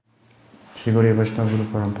Shri Gauri Vaishnava Guru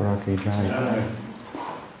Parampara ki jai.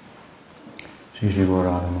 Shri Shri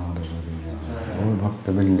Gaura Madhava ki jai. Gaur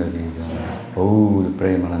Bhakta Vrinda ki jai. Gaur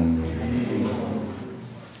Premanandi.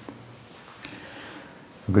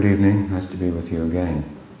 Good evening. Nice to be with you again.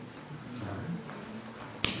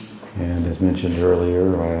 And as mentioned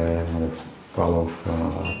earlier, I want to follow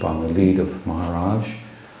up on the lead of Maharaj.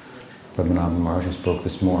 Padmanabha Maharaj spoke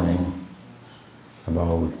this morning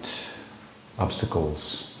about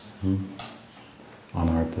obstacles,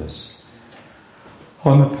 anarthas,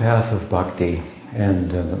 on the path of bhakti.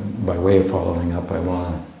 And by way of following up, I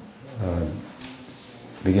want to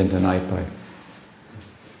begin tonight by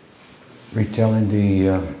retelling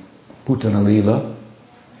the Putana Leela,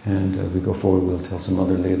 and as we go forward we'll tell some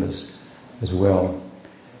other Leelas as well.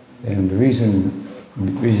 And the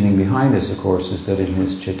reasoning behind this, of course, is that in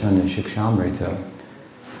his Chaitanya Shikshamrita,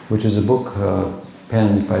 which is a book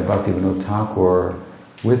penned by Bhaktivinoda Thakur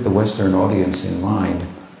with the Western audience in mind,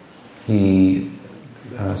 he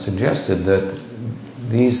suggested that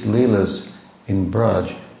these Leelas in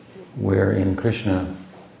Braj, wherein Krishna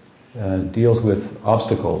deals with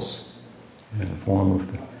obstacles in the form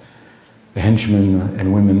of the henchmen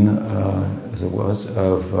and women, as it was,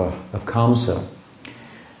 of Kamsa,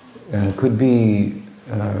 could be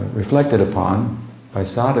reflected upon by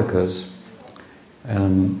sadhakas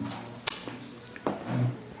and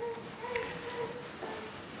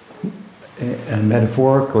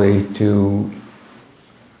metaphorically to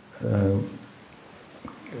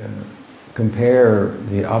compare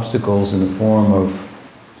the obstacles in the form of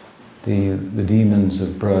the demons of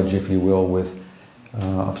Braj, if you will, with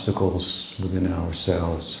obstacles within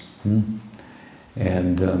ourselves.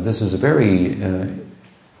 And this is a very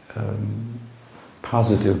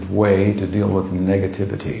positive way to deal with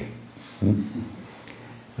negativity.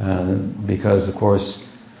 Because, of course,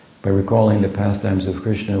 by recalling the pastimes of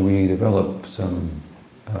Krishna, we develop some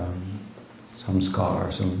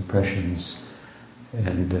scars, some impressions,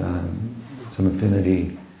 and some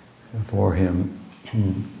affinity for him.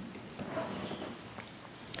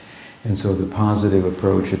 And so the positive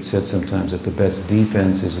approach, it's said sometimes that the best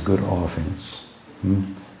defense is a good offense.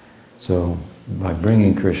 So by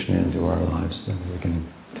bringing Krishna into our lives, then we can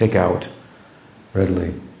take out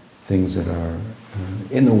readily things that are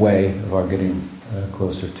in the way of our getting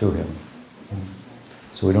closer to him.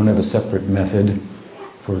 So we don't have a separate method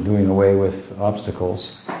for doing away with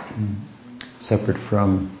obstacles,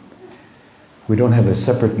 we don't have a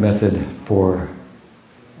separate method for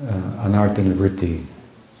anartha nivritti.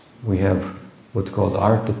 We have what's called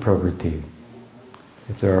artha pravritti.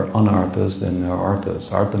 If there are anarthas, then there are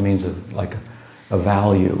arthas. Artha means like a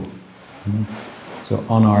value. So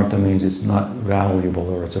anartha means it's not valuable,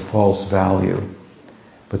 or it's a false value.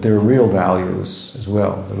 But there are real values as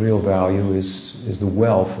well. The real value is the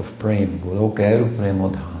wealth of prema. Golokaru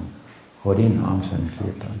premodhan. Harinam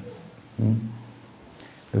sankirtan.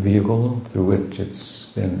 The vehicle through which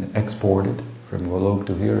it's been exported from Golok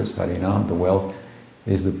to here is Harinam. The wealth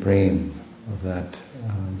is the prema of that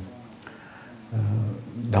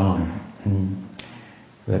dhan,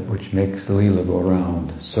 that which makes the Leela go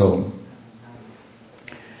around. So,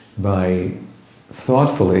 by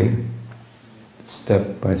thoughtfully,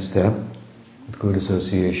 step by step, with good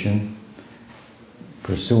association,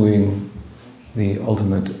 pursuing the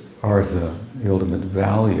ultimate artha, the ultimate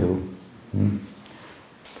value,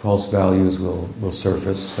 false values will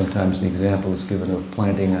surface. Sometimes the example is given of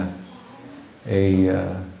planting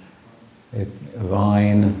a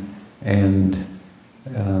vine, and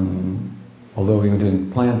although you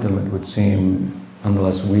didn't plant them, it would seem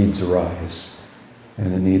nonetheless weeds arise,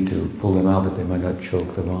 and the need to pull them out that they might not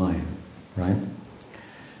choke the vine, right?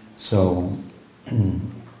 So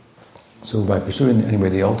by pursuing anyway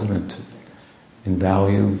the ultimate in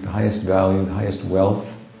value, the highest wealth,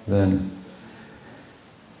 then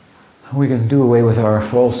we can do away with our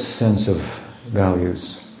false sense of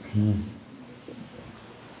values.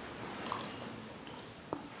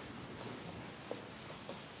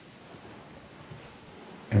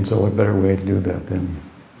 And so what better way to do that than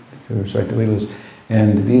to recite the Leelas,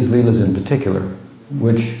 and these Leelas in particular,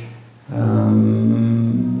 which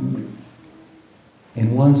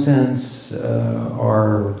in one sense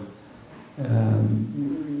are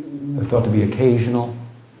thought to be occasional,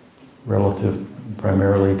 relative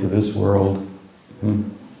primarily to this world,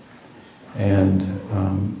 and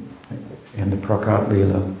the Prakat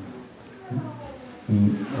Leela,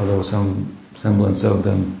 although some semblance of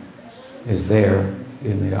them is there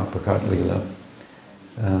in the Aprakat Leela,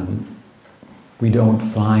 we don't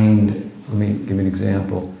find, let me give you an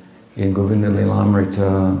example, in Govinda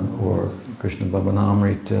Leelamrita or Krishna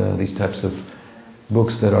Bhavanamrita, these types of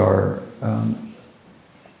books that are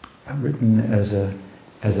written as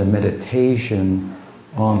a meditation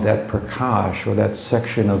on that prakash, or that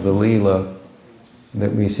section of the Leela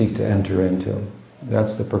that we seek to enter into.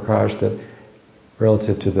 That's the prakash that,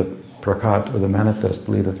 relative to the prakat, or the manifest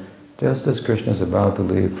Leela, just as Krishna is about to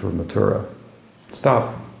leave for Mathura.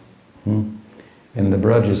 Stop. And the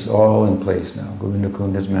Braj is all in place now. Govinda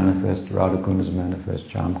Kund is manifest, Radha Kund is manifest,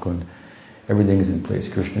 Jam Kund. Everything is in place.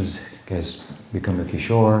 Krishna has become a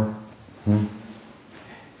Kishore.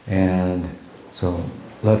 And so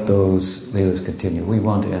let those Leelas continue. We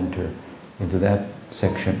want to enter into that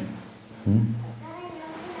section.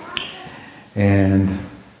 And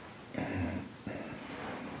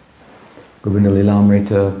Govinda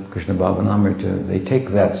Lilamrita, Krishna Bhavanamrita, they take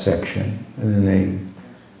that section, and then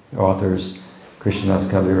authors, Krishnadas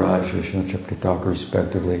Kaviraj, Vishnu Chakritaka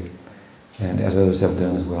respectively, and as others have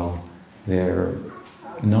done as well, they're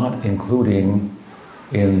not including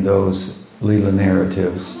in those Leela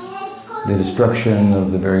narratives the destruction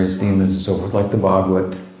of the various demons and so forth, like the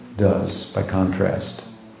Bhagavad does, by contrast.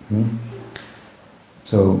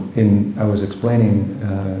 So I was explaining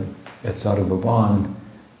at Sadhu Bhavan,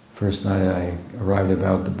 first night I arrived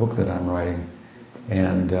about the book that I'm writing,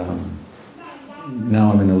 and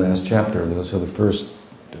now I'm in the last chapter. So the first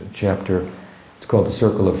chapter, it's called The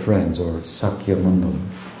Circle of Friends, or Sakya Mandalam.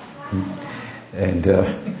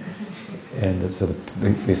 And so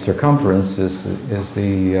the circumference is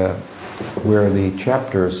the where the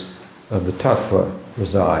chapters of the tattva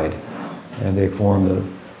reside, and they form the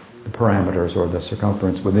parameters, or the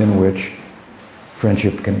circumference within which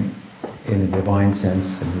friendship can, in a divine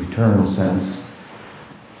sense, in an eternal sense,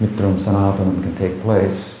 mitram sanatanam, can take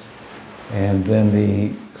place. And then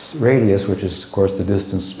the radius, which is of course the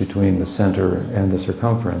distance between the center and the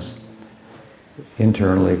circumference,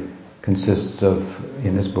 internally consists of,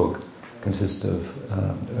 in this book, a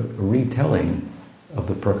retelling of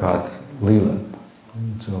the Prakat Leela.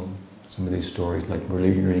 So some of these stories, like we're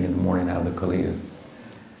reading in the morning now, the Kaliya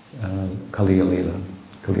Leela,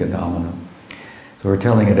 Kaliya Damana. So we're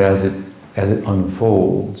telling it as it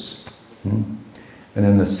unfolds. And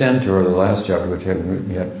in the center, or the last chapter, which I haven't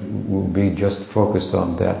written yet, will be just focused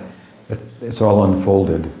on that. It's all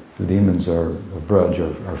unfolded. The demons of Braj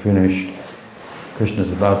are finished. Krishna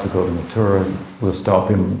is about to go to Mathura. We'll stop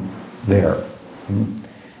him there.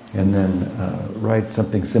 And then write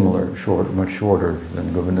something similar, much shorter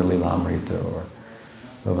than Govinda Lilamrita or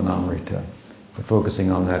Bhavanamrita, but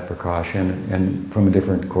focusing on that precaution and from a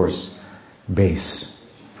different, of course, base,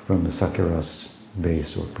 from the Sakyaras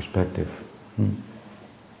base or perspective,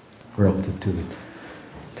 relative to the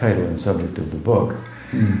title and subject of the book.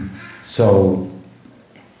 So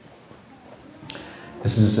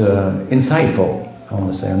this is insightful, I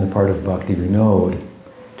want to say, on the part of Bhakti Vinod,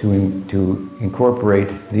 to incorporate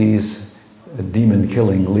these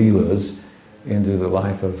demon-killing leelas into the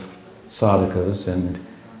life of sadhakas,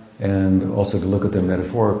 and also to look at them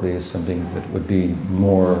metaphorically as something that would be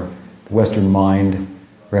more, the Western mind,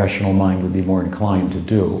 rational mind, would be more inclined to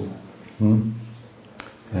do. And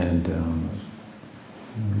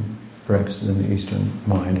perhaps in the Eastern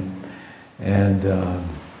mind. And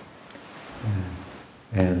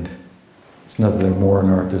it's not that there are more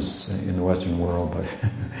artists in the Western world,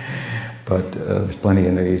 but there's plenty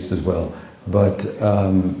in the East as well. But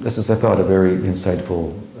this is, I thought, a very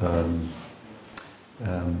insightful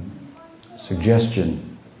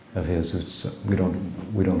suggestion of his. We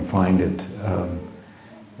don't find it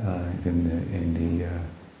in the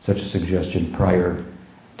such a suggestion prior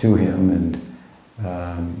to him, and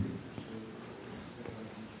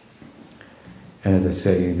as I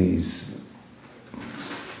say, these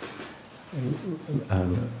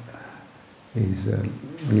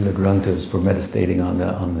Leela Granthas for meditating on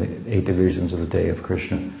the 8 divisions of the day of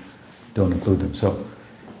Krishna don't include them.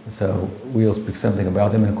 So we'll speak something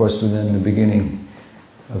about them, and of course, in the beginning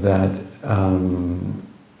of that,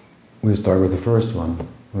 we'll start with the first one,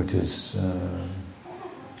 which is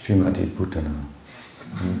Srimati Putana.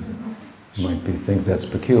 You might think that's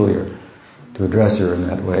peculiar to address her in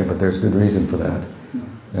that way, but there's good reason for that,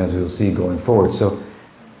 as we'll see going forward. So,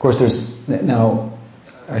 of course, now,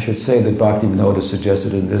 I should say that Bhakti Vinod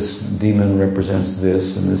suggested that this demon represents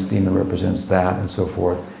this, and this demon represents that, and so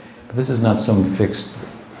forth. But this is not some fixed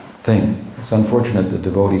thing. It's unfortunate that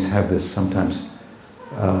devotees have this sometimes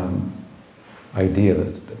idea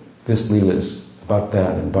that this Leela is about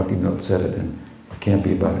that, and Bhakti Vinod said it, and it can't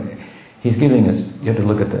be about it. He's giving us, you have to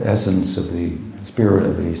look at the essence of the spirit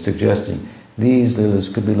of it. He's suggesting these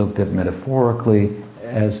Leelas could be looked at metaphorically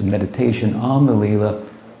as a meditation on the Leela,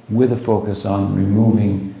 with a focus on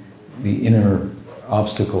removing the inner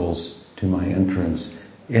obstacles to my entrance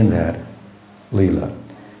in that Leela.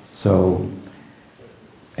 So,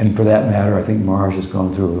 and for that matter, I think Maharaj has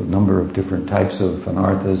gone through a number of different types of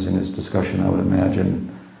anarthas in his discussion, I would imagine.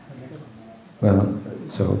 Well,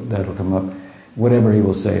 so that'll come up. Whatever he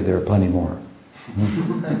will say, there are plenty more.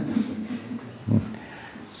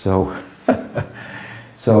 So,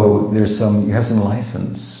 so there's you have some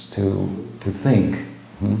license to think,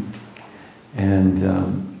 and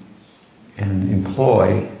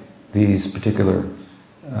employ these particular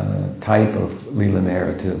type of Leela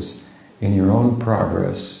narratives in your own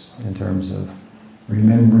progress in terms of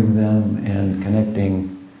remembering them and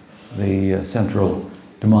connecting the central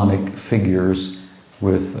demonic figures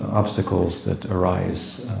with obstacles that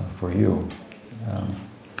arise for you.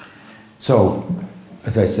 So,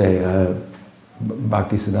 as I say,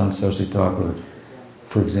 Bhaktisiddhanta Saraswati Thakur,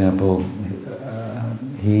 for example,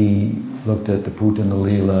 he looked at the Putana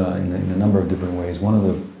Leela in a number of different ways. One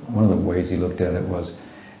of the ways he looked at it was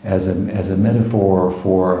as a metaphor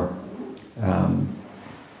for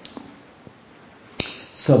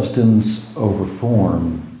substance over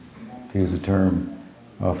form, to use a term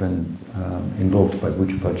often invoked by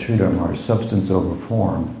Bhujapad Sridhar Maharaj, substance over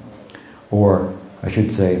form, or I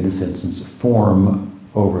should say in this instance, form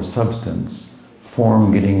over substance,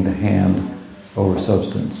 form getting the hand over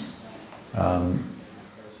substance.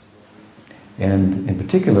 And in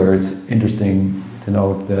particular, it's interesting to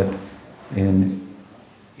note that in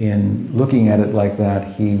looking at it like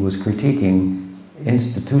that, he was critiquing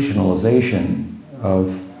institutionalization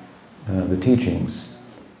of the teachings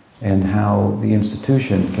and how the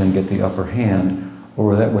institution can get the upper hand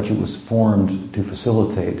over that which it was formed to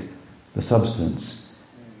facilitate the substance.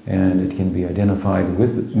 And it can be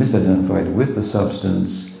misidentified with the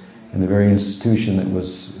substance, and the very institution that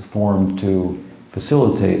was formed to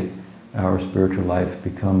facilitate our spiritual life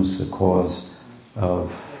becomes a cause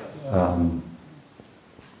of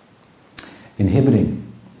inhibiting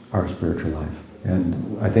our spiritual life.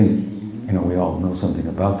 And I think, we all know something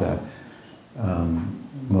about that.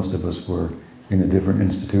 Most of us were in a different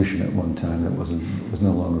institution at one time that was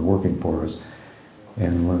no longer working for us.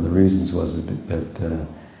 And one of the reasons was that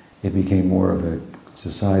it became more of a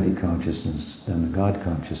society consciousness than the God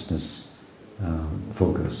consciousness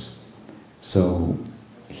focus. So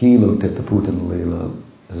he looked at the Putana Leela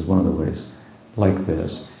as one of the ways like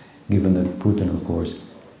this, given that Putana, of course,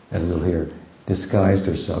 as we'll hear, disguised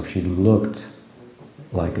herself. She looked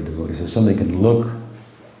like a devotee. So somebody can look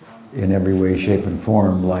in every way, shape, and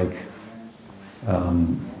form like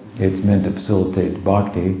it's meant to facilitate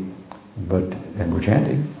bhakti, and we're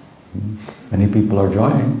chanting. Many people are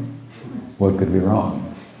joining. What could be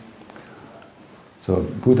wrong? So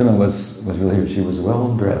Putana was really here. She was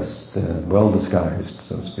well dressed, well disguised,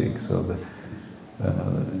 so to speak. So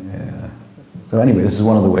anyway, this is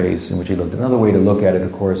one of the ways in which he looked. Another way to look at it,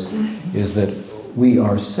 of course, is that we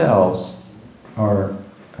ourselves are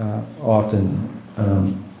often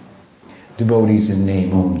devotees in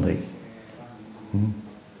name only.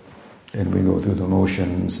 And we go through the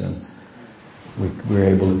motions, and we're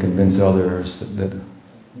able to convince others that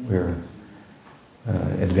we're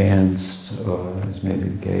advanced, as may be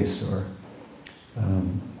the case, or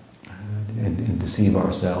and deceive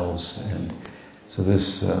ourselves. And so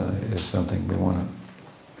this is something we want to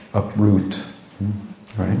uproot,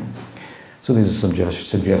 right? So these are some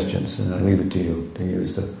suggestions, and I leave it to you to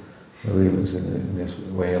use the Leelas in this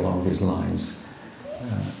way along these lines,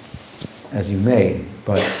 as you may.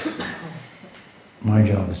 But my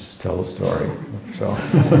job is to tell the story. So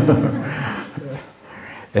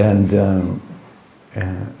and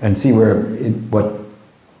see what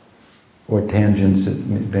tangents it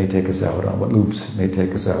may take us out on, what loops it may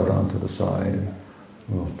take us out onto the side, and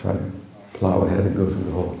we'll try to plow ahead and go through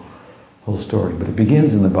the whole story. But it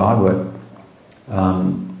begins in the Bhagavad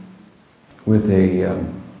with a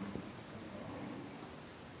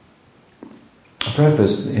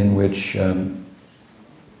preface in which and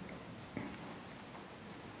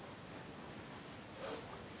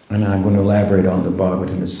I'm going to elaborate on the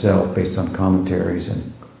Bhagavatam itself based on commentaries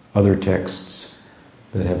and other texts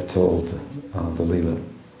that have told the Leela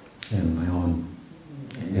and my own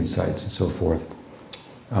insights and so forth.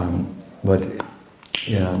 But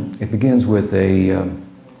it begins with a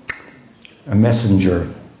messenger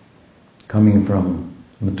coming from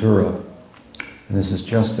Mathura, and this is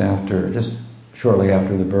just shortly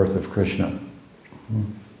after the birth of Krishna.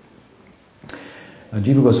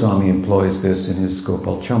 Jiva Goswami employs this in his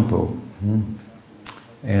Gopal Champu,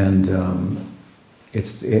 and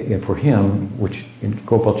it's for him, which in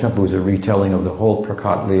Gopal Champu is a retelling of the whole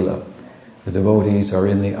Prakat Leela. The devotees are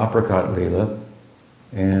in the Aprakat Leela,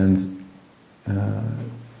 and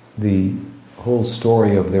the whole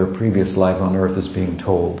story of their previous life on earth is being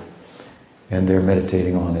told, and they're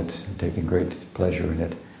meditating on it and taking great pleasure in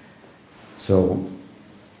it. So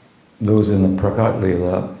those in the Prakat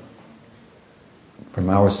Leela, from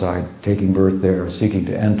our side, taking birth there, seeking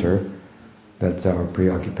to enter, that's our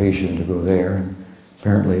preoccupation to go there. And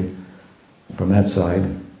apparently, from that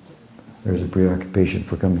side, there's a preoccupation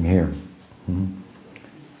for coming here. And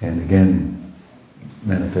again,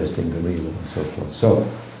 manifesting the Leela and so forth. So,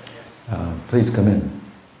 please come in.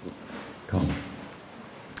 Come.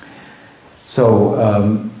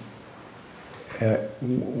 So,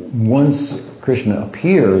 once Krishna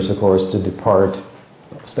appears, of course, to depart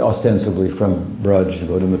ostensibly from Braj, to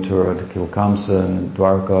go to Mathura, to kill Kamsa and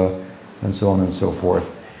Dwarka, and so on and so forth,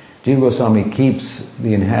 Jiva Goswami keeps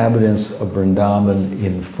the inhabitants of Vrindavan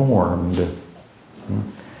informed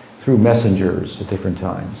through messengers at different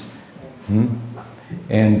times.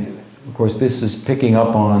 And, of course, this is picking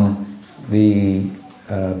up on the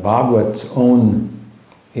Bhagavata's own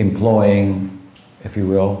employing, if you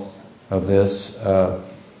will, of this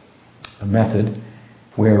method,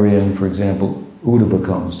 wherein, for example, Uddhava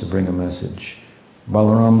comes to bring a message.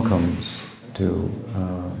 Balaram comes to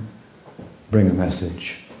bring a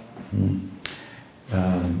message.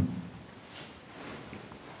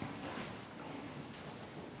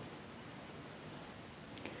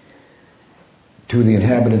 To the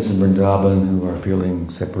inhabitants of Vrindavan who are feeling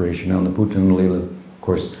separation. Now in the Putana Leela, of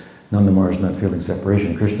course, Nandamar is not feeling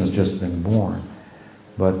separation. Krishna's just been born.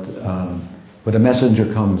 But a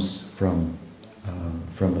messenger comes from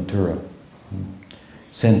Mathura,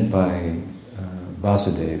 sent by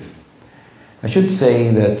Vasudeva. I should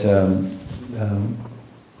say that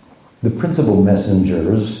the principal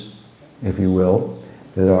messengers, if you will,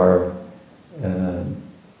 that are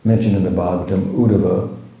mentioned in the Bhagavatam,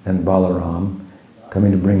 Uddhava and Balaram,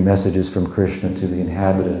 coming to bring messages from Krishna to the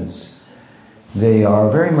inhabitants, they are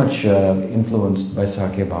very much influenced by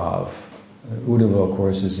Sakya Bhav. Uddhava, of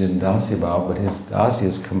course, is in Dasya Bhav, but his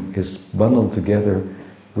Dasya is bundled together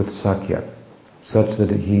with Sakya, such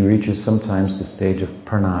that he reaches sometimes the stage of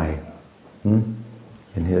Pranay in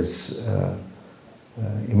his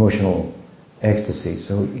emotional ecstasy.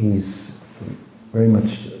 So he's very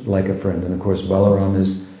much like a friend. And of course, Balaram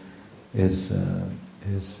is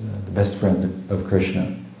the best friend of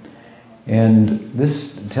Krishna. And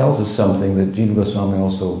this tells us something that Jiva Goswami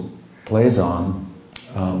also plays on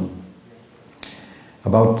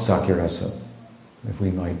about Sakyarasa, if we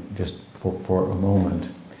might just for a moment.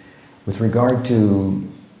 With regard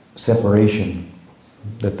to separation,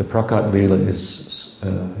 that the Prakat Leela is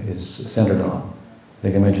centered on. I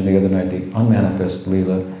think I mentioned the other night, the unmanifest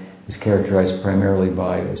Leela is characterized primarily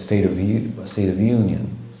by a state of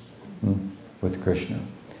union with Krishna.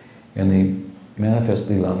 And the manifest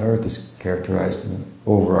Leela on earth is characterized in an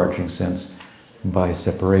overarching sense by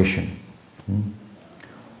separation.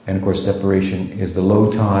 And of course separation is the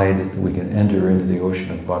low tide that we can enter into the ocean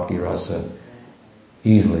of Bhakti Rasa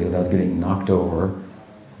easily without getting knocked over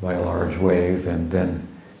by a large wave, and then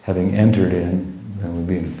having entered in, then we'll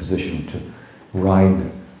be in a position to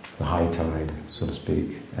ride the high tide, so to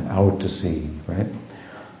speak, and out to sea, right?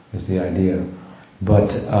 Is the idea. But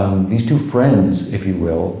these two friends, if you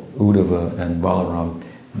will, Uddhava and Balaram,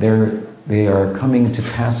 they are coming to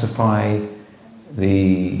pacify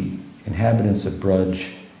the inhabitants of Braj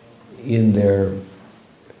in their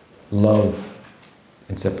love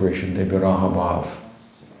and separation, the Viraha Bhav.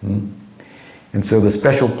 And so there's a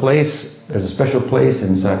special place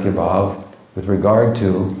in Sakya Bhav with regard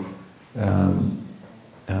to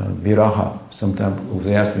Viraha. Sometimes,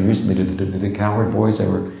 they asked me recently, did the cowherd boys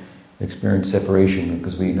ever experience separation?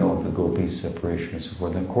 Because we know of the gopis' separation and so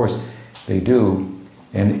forth. And of course, they do.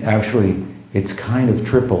 And actually, it's kind of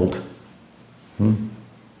tripled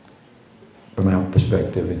from our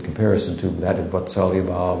perspective in comparison to that of Vatsalya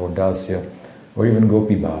Bhav or Dasya or even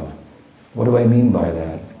Gopi Bhav. What do I mean by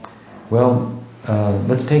that? Well,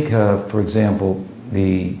 let's take, for example,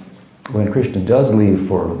 when Krishna does leave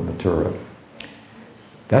for Mathura.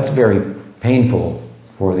 That's very painful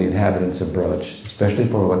for the inhabitants of Braj, especially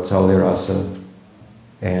for Vatsalya Rasa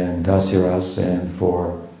and Dasya Rasa and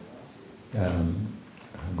for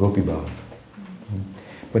Gopi Bhav.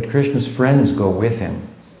 But Krishna's friends go with him.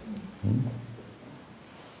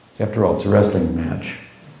 After all, it's a wrestling match.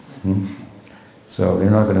 So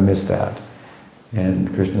they're not going to miss that.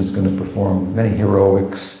 And Krishna's going to perform many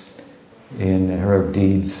heroic deeds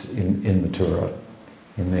in Mathura.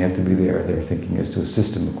 And they have to be there. Their thinking is to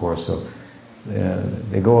assist him, of course. So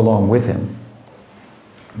they go along with him.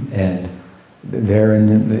 And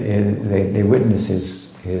they witness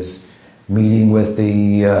his meeting with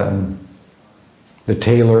the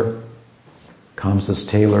tailor Kamsa's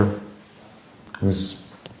tailor, who's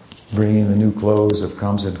bringing the new clothes of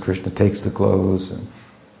Kamsa, and Krishna takes the clothes and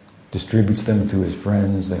distributes them to his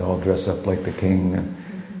friends. They all dress up like the king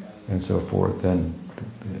and so forth. And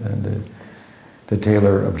the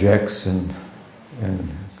tailor objects, and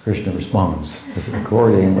Krishna responds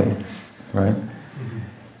accordingly, right?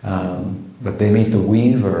 But they meet the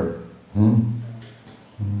weaver, and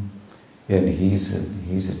he's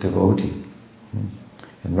a devotee.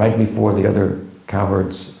 And right before the other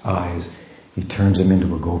cowherd's eyes, he turns him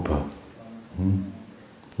into a gopa,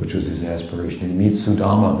 which was his aspiration. He meets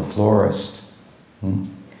Sudama, the florist.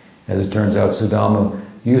 As it turns out, Sudama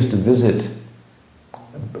used to visit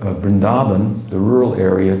Vrindavan, the rural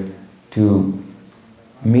area, to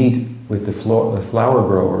meet with the flower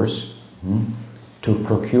growers to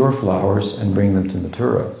procure flowers and bring them to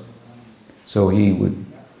Mathura. So he would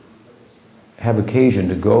have occasion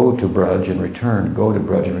to go to Braj and return,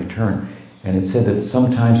 And it said that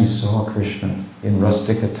sometimes he saw Krishna in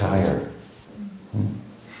rustic attire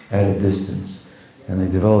at a distance. And they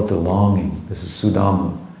developed a longing. This is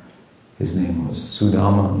Sudama, his name was.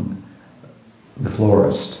 Sudama, the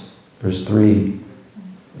florist. There's 3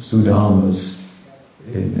 Sudamas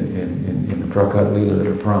in the Prakat Leela that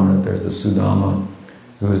are prominent. There's the Sudama,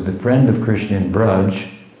 who is the friend of Krishna in Braj,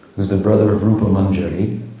 who's the brother of Rupa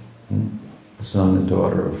Manjari, the son and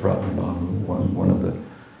daughter of Ratnabhanu, one of the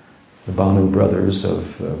Bhanu brothers of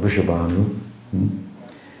Vrishabhanu.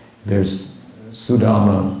 There's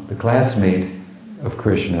Sudama, the classmate of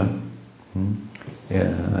Krishna,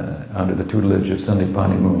 under the tutelage of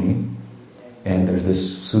Sandipani Muni, and there's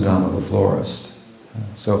this Sudama, the florist.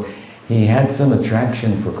 So he had some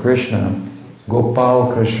attraction for Krishna,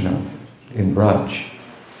 Gopal Krishna, in Braj,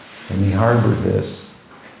 and he harbored this.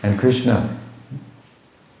 And Krishna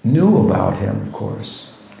knew about him, of course.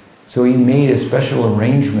 So he made a special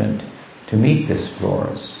arrangement to meet this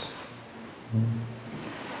florist.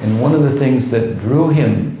 And one of the things that drew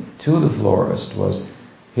him to the florist was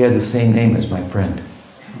he had the same name as my friend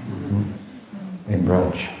in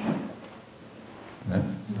Braj.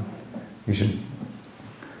 You should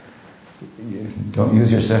don't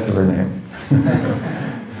use your secular name.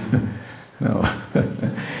 No.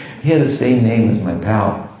 He had the same name as my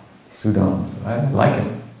pal, Sudam. So I like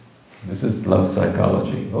him. This is love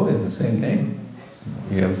psychology. Oh, he has the same name.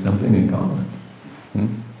 You have something in common.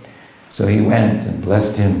 So he went and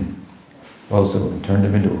blessed him also and turned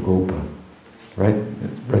him into a gopa, right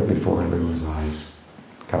before everyone's eyes,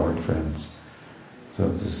 coward friends. So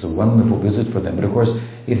this is a wonderful visit for them. But of course,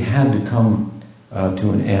 it had to come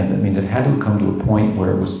to an end. I mean, it had to come to a point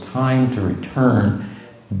where it was time to return,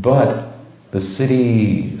 but the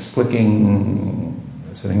city slicking,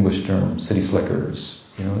 it's an English term, city slickers,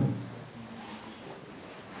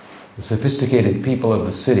 the sophisticated people of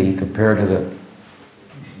the city compared to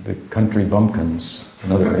the country bumpkins,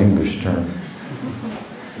 another English term.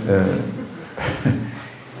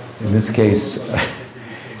 In this case,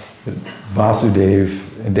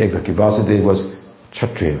 Vasudev and Devaki. Vasudev was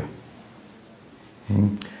Kshatriya.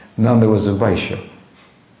 Nanda was a Vaishya.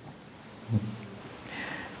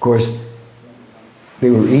 Of course, they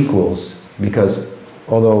were equals because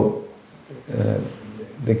although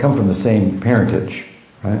they come from the same parentage,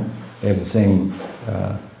 right? They have the same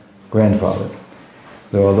grandfather.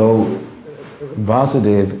 So although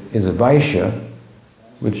Vasudev is a Vaishya,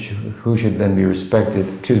 who should then be respected,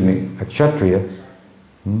 a Kshatriya,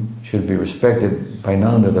 should be respected by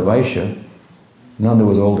Nanda the Vaishya, Nanda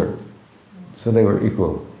was older. So they were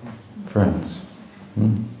equal friends.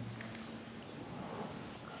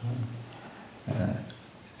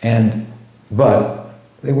 But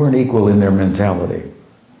they weren't equal in their mentality.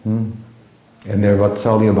 And their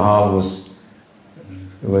Vatsalya Bhav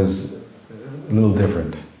was a little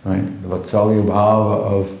different, right? The Vatsalya Bhav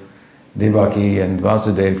of Devaki and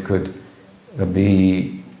Vasudev could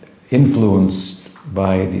be influenced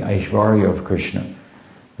by the Aishwarya of Krishna.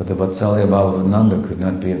 But the Vatsalya Bhava of Nanda could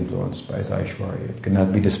not be influenced by his Aishwarya. It could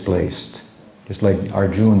not be displaced. Just like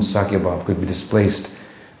Arjun's Sakya Bhava could be displaced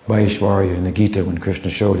by Aishwarya in the Gita when Krishna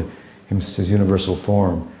showed him his universal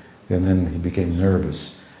form, and then he became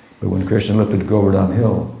nervous. But when Krishna lifted Govardhan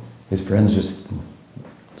Hill, his friends just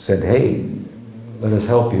said, "Hey, let us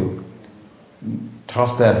help you.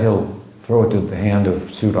 Toss that hill, throw it to the hand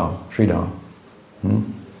of Sridham,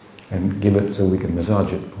 and give it so we can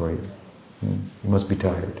massage it for you. You must be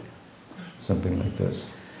tired." Something like this.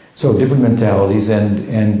 So different mentalities,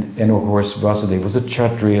 and of course Vasudeva was a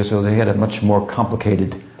Kshatriya, so they had a much more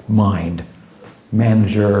complicated mind.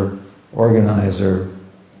 Manager, organizer,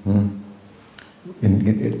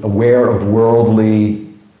 aware of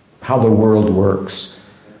how the world works.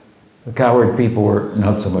 The cowherd people were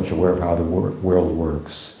not so much aware of how the world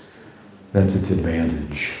works. That's its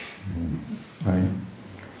advantage. Right?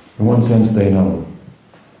 In one sense, they know.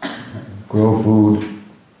 Grow food,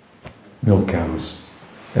 milk cows.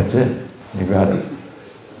 That's it. You got it.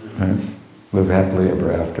 Right? Live happily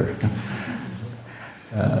ever after.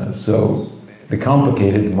 So the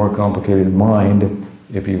more complicated mind,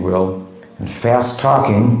 if you will, and fast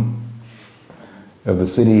talking of the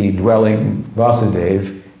city-dwelling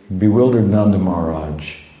Vasudeva bewildered Nanda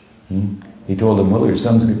Maharaj. He told him, well, your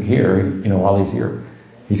son's here, while he's here,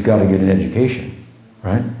 he's got to get an education,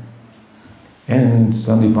 right? And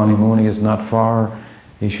Sandipani Muni is not far,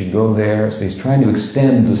 he should go there. So he's trying to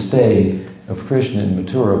extend the stay of Krishna in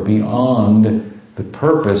Mathura beyond the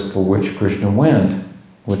purpose for which Krishna went,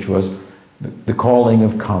 which was the calling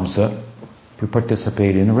of Kamsa to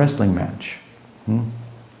participate in a wrestling match,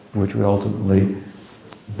 which would ultimately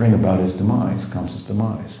bring about his demise, Kamsa's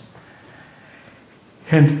demise.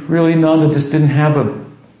 And really Nanda just didn't have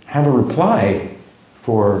a reply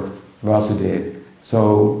for Vasudeva.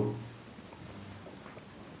 So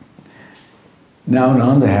now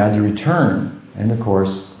Nanda had to return. And of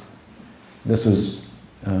course, this was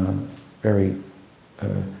a very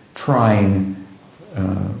trying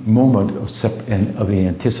moment of the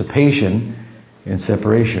anticipation and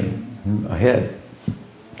separation ahead.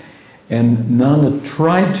 And Nanda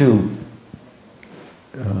tried to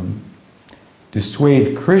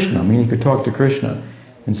dissuade Krishna. I mean, he could talk to Krishna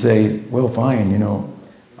and say, well, fine,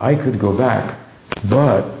 I could go back,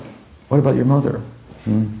 but what about your mother?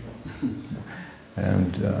 And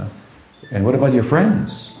what about your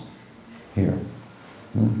friends here?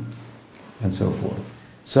 And so forth.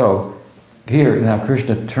 So, here, now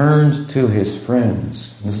Krishna turns to his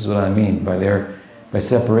friends. This is what I mean by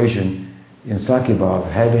separation in Sakyabhav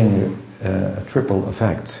having a triple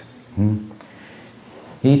effect.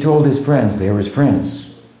 He told his friends, they were his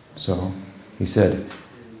friends. So he said,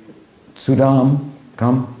 Sudam,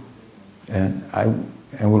 come, and I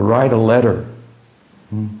will write a letter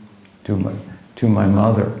to my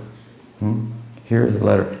mother. Here's the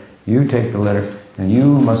letter. You take the letter, and you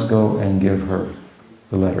must go and give her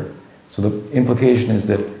the letter. So the implication is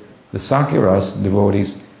that the Sakyaras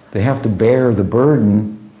devotees, they have to bear the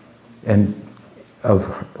burden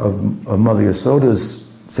of Mother Yasoda's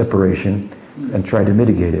separation and try to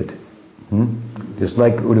mitigate it. Just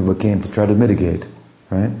like Uddhava came to try to mitigate,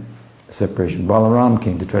 right? The separation. Balaram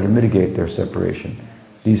came to try to mitigate their separation.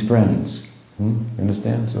 These friends. You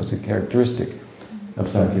understand? So it's a characteristic of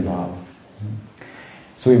Sakyabhava.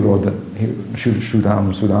 So he wrote that,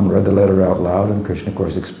 Sudam read the letter out loud, and Krishna, of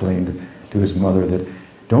course, explained to his mother that,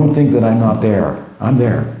 don't think that I'm not there. I'm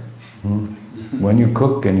there. When you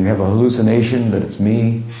cook and you have a hallucination that it's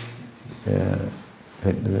me,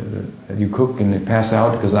 you cook and you pass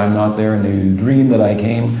out because I'm not there, and you dream that I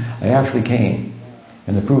came, I actually came.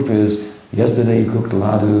 And the proof is, yesterday you cooked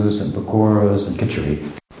ladus and pakoras and khichdi.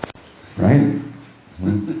 Right?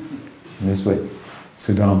 In this way,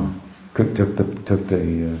 Sudam took the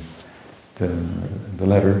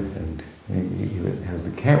letter, and he had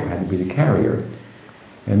to be the carrier.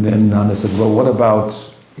 And then Nanda said, well, what about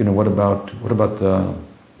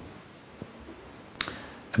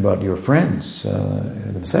your friends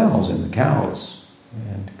themselves and the cows?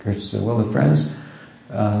 And Krishna said, well, the friends,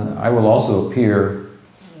 I will also appear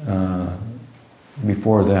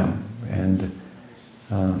before them, and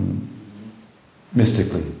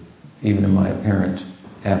mystically, even in my apparent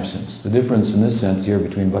absence. The difference in this sense here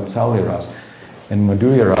between Vatsalya Rasa and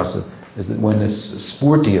Madhurya Rasa is that when this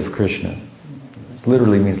spurti of Krishna, it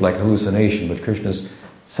literally means like hallucination, but Krishna's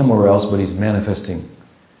somewhere else, but he's manifesting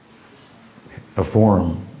a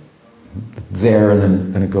form there,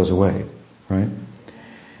 and then it goes away, right?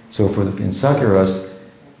 So in Sakya Rasa,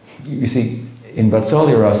 you see, in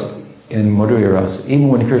Vatsalya Rasa, in Madhurya Rasa, even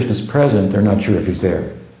when Krishna's present, they're not sure if he's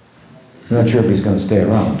there. They're not sure if he's going to stay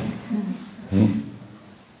around.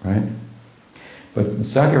 Right? But in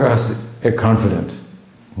Sakya Rasa, they're confident.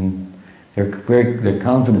 They're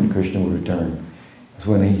confident Krishna will return. So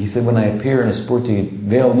when he said, when I appear in a spurti,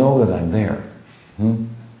 they'll know that I'm there.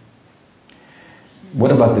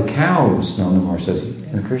 What about the cows? Nanda Maharaj says,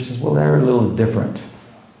 and Krishna says, well, they're a little different,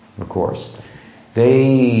 of course.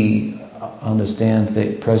 They understand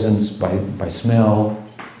the presence by smell,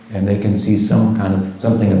 and they can see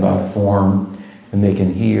something about form, and they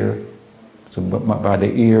can hear. So by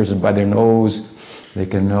their ears and by their nose, they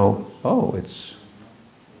can know, oh, it's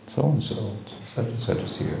so-and-so, such and such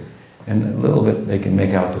is here. And a little bit they can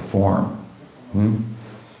make out the form.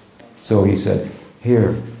 So he said,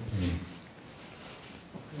 here,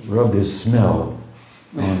 rub this smell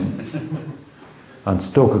on on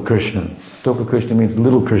Stoka Krishna. Stoka Krishna means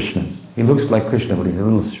little Krishna. He looks like Krishna, but he's a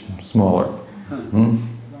little smaller.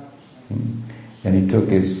 And he took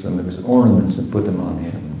some of his ornaments and put them on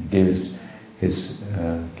him. He gave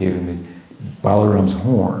gave him Balaram's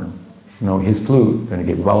horn, his flute, and he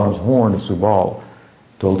gave Balaram's horn to Subal.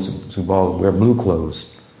 Told Subal to wear blue clothes,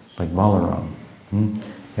 like Balaram. And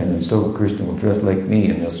then Stoka Krishna will dress like me,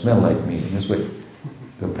 and they'll smell like me. And this way,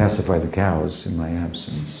 they'll pacify the cows in my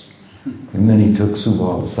absence. And then he took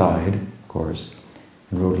Subal aside, of course,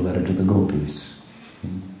 and wrote a letter to the gopis.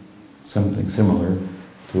 Something similar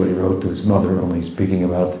to what he wrote to his mother, only speaking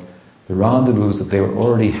about the rendezvous that they were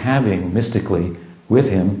already having mystically with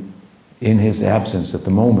him in his absence at the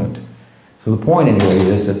moment. So the point anyway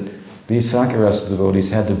is that these Sankirasa devotees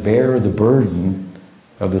had to bear the burden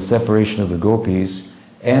of the separation of the gopis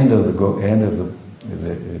and of the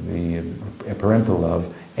parental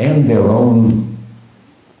love and their own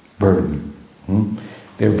burden.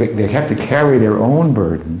 They have to carry their own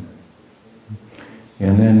burden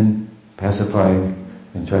and then pacify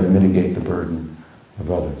and try to mitigate the burden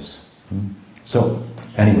of others. So,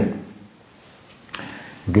 anyway,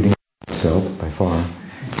 we're getting ourselves by far.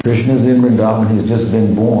 Krishna's in Vrindavan. He's just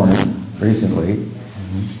been born recently.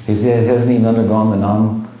 He hasn't even undergone the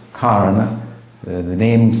namkarana, the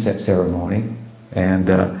name ceremony, and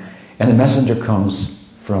the messenger comes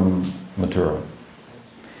from Mathura.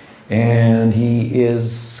 And he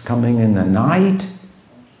is coming in the night,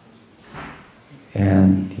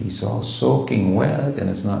 and he's all soaking wet, and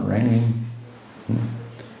it's not raining.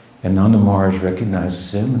 And Nanda Maharaj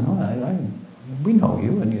recognizes him. We know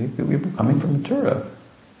you, and you're coming from Mathura,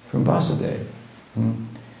 from Vasudeva.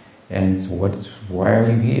 And why are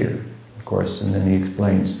you here? Of course, and then he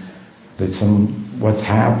explains that what's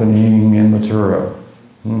happening in Mathura,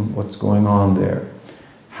 what's going on there,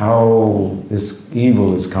 how this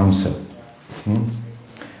evil is Kamsa.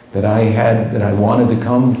 That I wanted to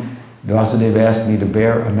come. Vasudeva asked me to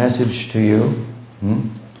bear a message to you.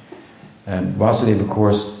 And Vasudeva, of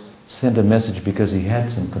course, sent a message because he had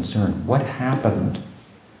some concern. What happened?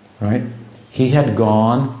 Right? He had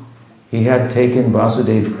taken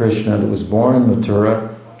Vasudeva Krishna, that was born in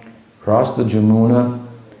Mathura, crossed the Jamuna,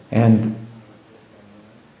 and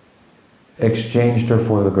exchanged her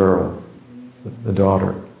for the girl, the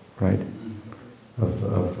daughter, right, of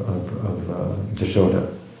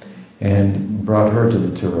Jashoda, and brought her to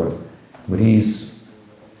Mathura. But he's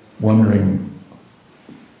wondering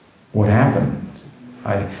what happened.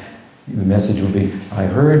 The message would be, I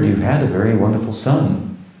heard you've had a very wonderful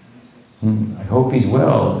son. I hope he's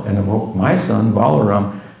well, and I hope my son,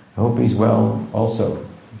 Balaram, I hope he's well also.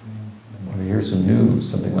 I want to hear some news,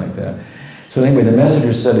 something like that. So anyway, the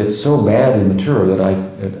messenger said, it's so bad in Mathura that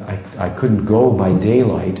I couldn't go by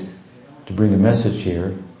daylight to bring a message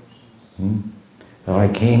here. I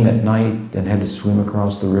came at night and had to swim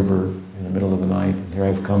across the river in the middle of the night, and here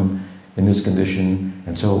I've come in this condition.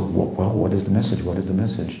 And so, what is the message? What is the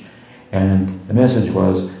message? And the message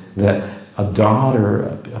was that a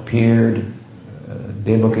daughter appeared,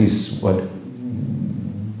 Devaki's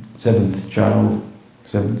seventh child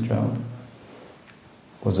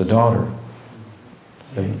was a daughter.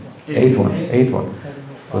 Eighth one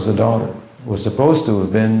was a daughter. Was supposed to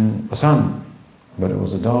have been a son, but it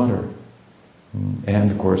was a daughter.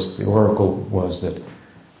 And of course, the oracle was that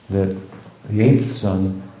the eighth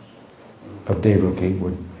son of Devaki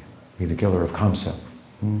would be the killer of Kamsa.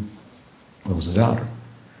 It was a daughter.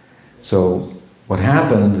 So what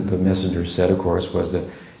happened, the messenger said, of course, was that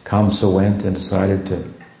Kamsa went and decided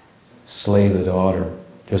to slay the daughter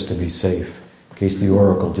just to be safe, in case the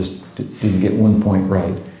oracle just didn't get 1 point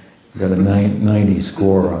right. He got a 90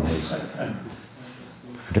 score on his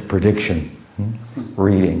prediction,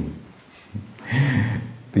 reading.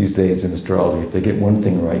 These days in astrology, if they get one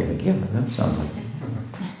thing right, you think, yeah, that sounds like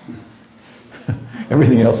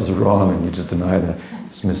everything else is wrong, and you just deny that,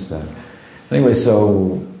 dismiss that. Anyway,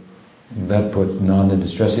 so that put Nanda in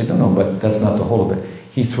distress. He said, no, but that's not the whole of it.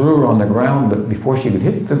 He threw her on the ground, but before she could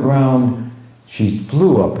hit the ground, she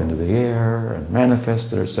flew up into the air and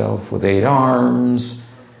manifested herself with 8 arms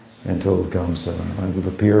and told Kamsa, I will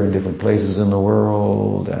appear in different places in the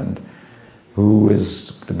world, and who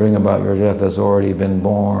is to bring about your death has already been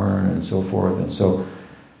born, and so forth. And so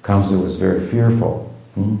Kamsa was very fearful.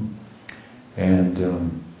 And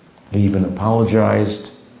he even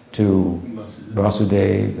apologized to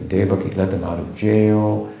Vasudeva, Devaki let them out of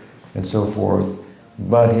jail, and so forth.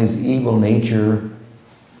 But his evil nature,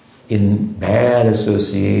 in bad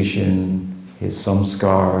association, his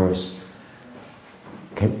samskars,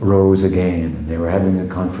 rose again. And they were having a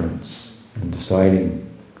conference and deciding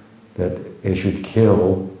that they should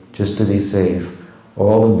kill, just to be safe,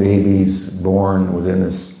 all the babies born within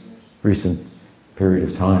this recent period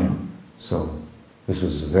of time. So this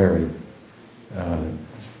was a very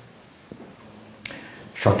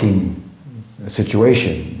shocking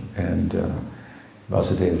situation, and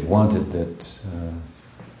Vasudeva wanted that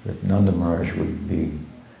Nanda Maharaj would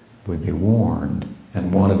be warned,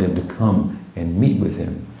 and wanted him to come and meet with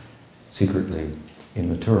him secretly in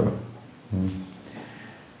Mathura.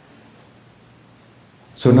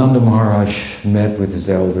 So Nanda Maharaj met with his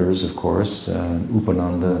elders, of course,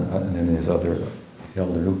 Upananda, and then his other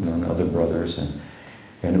elder Upananda, other brothers, and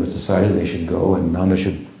it was decided they should go, and Nanda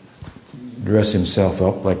should dress himself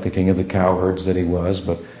up like the king of the cowherds that he was,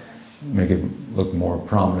 but make him look more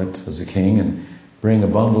prominent as a king, and bring a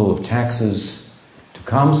bundle of taxes to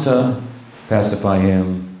Kamsa, pacify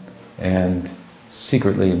him, and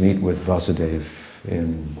secretly meet with Vasudeva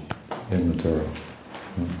in Mathura.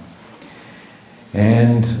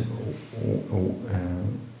 And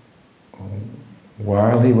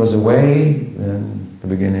while he was away, then the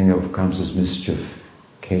beginning of Kamsa's mischief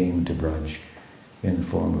came to Braj in the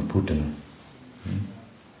form of Putana.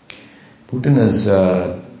 Putana is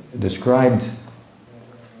described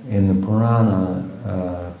in the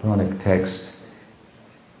Puranic text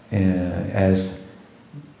as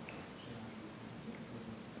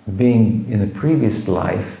being, in the previous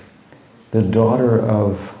life, the daughter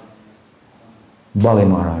of Bali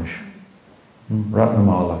Maharaj,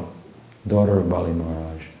 Ratnamala, daughter of Bali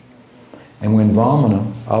Maharaj. And when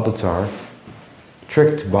Vamana, Avatar,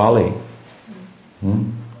 tricked Bali,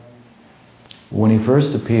 when he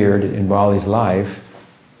first appeared in Bali's life,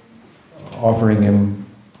 offering him,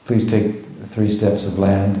 please take 3 steps of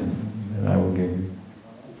land and I will give you,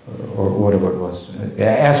 or whatever it was.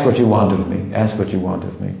 Ask what you want of me,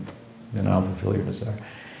 and I'll fulfill your desire.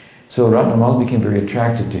 So Ratnamala became very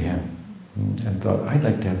attracted to him and thought, I'd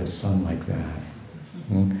like to have a son like that,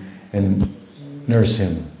 and nurse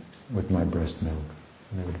him with my breast milk.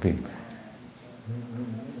 And it would be,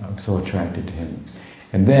 I'm so attracted to him.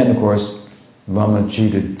 And then, of course, Vamana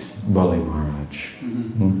cheated Bali Maharaj.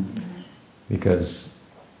 Because,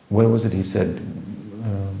 what was it he said?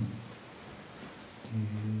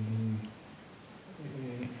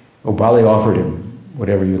 Bali offered him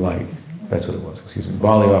whatever you like. That's what it was, excuse me.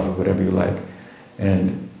 Bali offered whatever you like.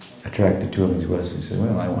 And attracted to him as well. He said,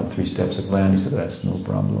 well, I want 3 steps of land. He said, that's no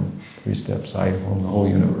problem. 3 steps. I own the whole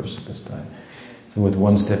universe at this time. So with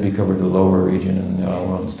 1 step he covered the lower region, and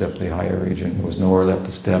 1 step the higher region. There was nowhere left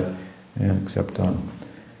to step, except on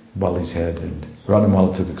Bali's head. And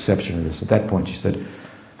Radhamala took exception to this. At that point she said,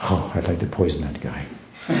 oh, I'd like to poison that guy.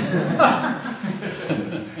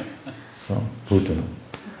 So,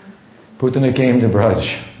 Putana came to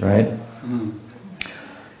Braj, right?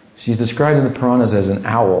 She's described in the Puranas as an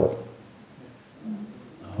owl.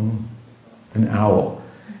 An owl.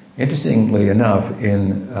 Interestingly enough,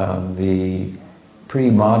 in the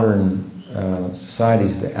pre-modern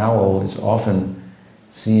societies, the owl is often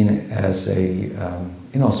seen as a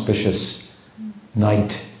inauspicious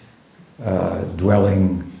night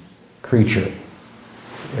dwelling creature.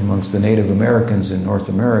 Amongst the Native Americans in North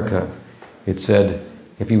America, it said,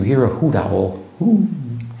 if you hear a hoot owl, hoo,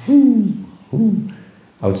 hoo, hoo,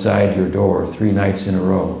 outside your door 3 nights in a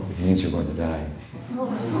row, it means you're going to die.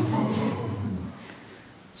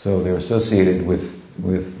 So they're associated with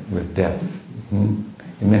death in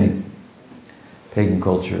many pagan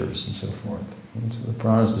cultures and so forth. And so the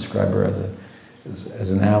Puranas describe her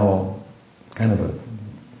as an owl, kind of a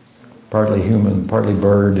partly human, partly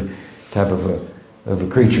bird type of a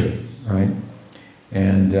creature, right?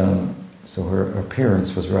 And so her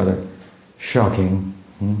appearance was rather shocking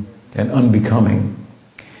and unbecoming.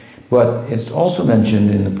 But it's also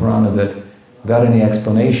mentioned in the Purana that, without any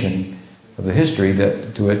explanation of the history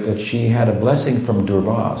that she had a blessing from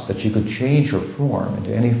Durvas, that she could change her form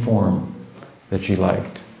into any form that she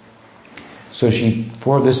liked. So she,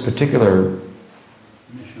 for this particular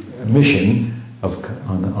mission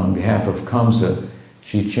on behalf of Kamsa,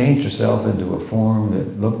 she changed herself into a form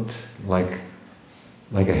that looked like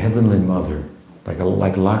a heavenly mother,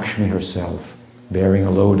 like Lakshmi herself, bearing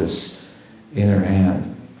a lotus in her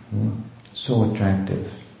hand. So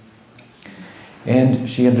attractive. And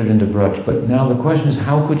she entered into Braj. But now the question is,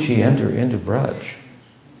 how could she enter into Braj?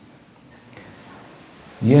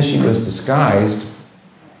 Yes, she was disguised,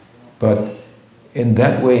 but in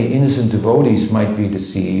that way innocent devotees might be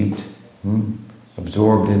deceived,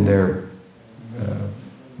 absorbed in their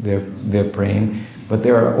praying. But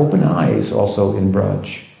there are open eyes also in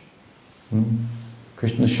Braj.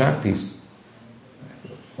 Krishna Shaktis,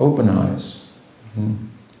 open eyes.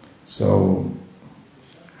 So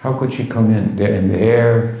how could she come in? And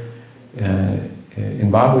there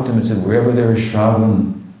in Bhagavatam it said, wherever there is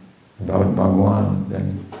Shravan about Bhagwan,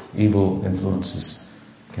 then evil influences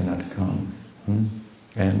cannot come.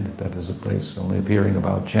 And that is a place only of hearing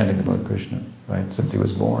about, chanting about Krishna, right, since he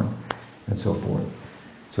was born, and so forth.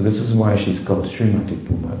 So this is why she's called Srimati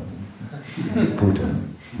Putana.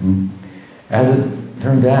 As it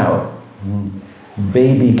turned out,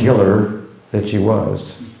 baby killer that she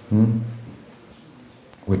was,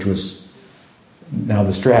 which was now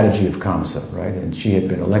the strategy of Kamsa, right? And she had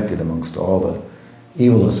been elected amongst all the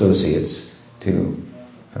evil associates to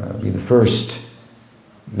be the first.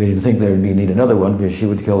 They didn't think there would need another one because she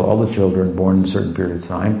would kill all the children born in a certain period of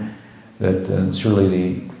time. That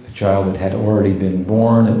surely the child that had already been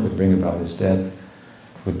born, that would bring about his death,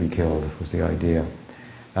 would be killed, was the idea.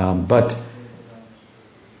 But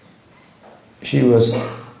she was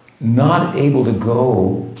not able to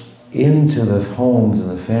go into the homes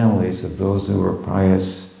and the families of those who were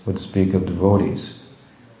pious, would speak of devotees.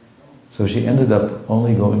 So she ended up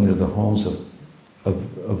only going into the homes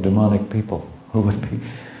of demonic people who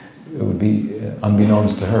would be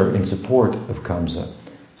unbeknownst to her in support of Kamsa.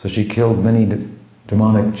 So she killed many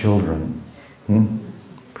demonic children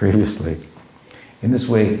previously. In this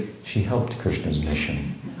way, she helped Krishna's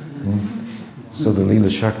mission. So the Leela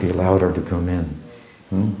Shakti allowed her to come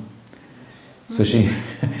in. So she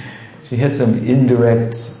had some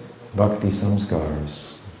indirect bhakti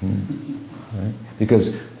samskars. Right?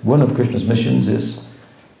 Because one of Krishna's missions is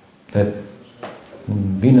that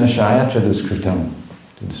vinashaya chaduskritam,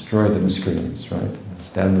 to destroy the miscreants, right?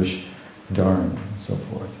 Establish dharma and so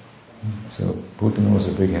forth. So Putana was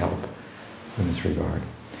a big help in this regard.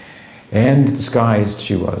 And disguised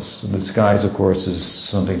she was. The disguise, of course, is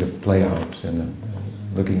something to play out, and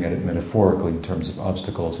looking at it metaphorically in terms of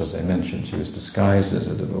obstacles, as I mentioned. She was disguised as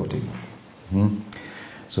a devotee.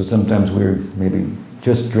 So sometimes we're maybe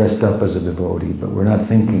just dressed up as a devotee, but we're not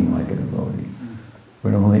thinking like a devotee.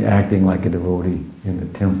 We're only acting like a devotee in the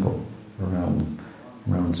temple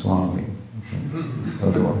around Swami.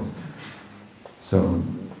 Otherwise. So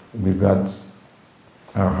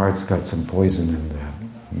our heart's got some poison in that.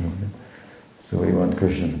 So we want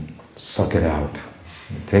Krishna to suck it out,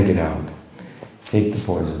 take it out, take the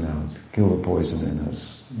poison out, kill the poison in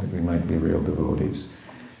us, that we might be real devotees.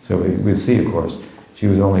 So we see, of course, she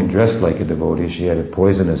was only dressed like a devotee. She had a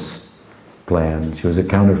poisonous plan. She was a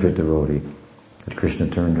counterfeit devotee. But Krishna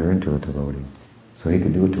turned her into a devotee. So he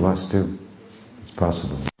could do it to us too. It's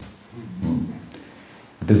possible.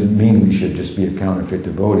 It doesn't mean we should just be a counterfeit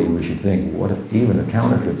devotee. We should think, what if even a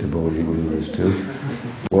counterfeit devotee will do this too?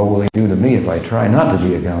 What will he do to me if I try not to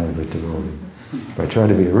be a counterfeit devotee? If I try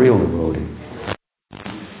to be a real devotee?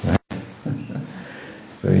 Right?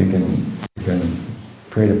 So you can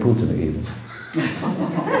pray to Putana even.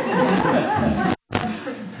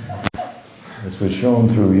 This was shown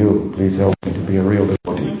through you. Please help me to be a real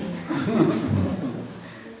devotee.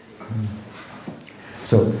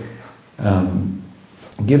 So,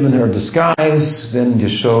 given her disguise, then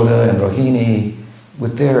Yashoda and Rohini,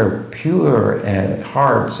 with their pure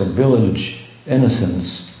hearts and village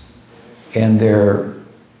innocence, and their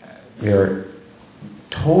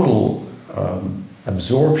total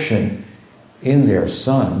absorption in their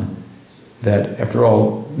son, that after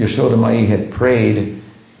all, Yashoda Mai had prayed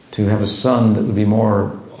to have a son that would be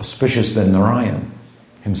more auspicious than Narayan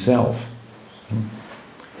himself.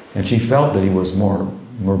 And she felt that he was more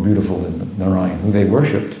beautiful than Narayan, who they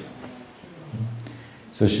worshipped.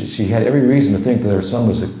 So she had every reason to think that her son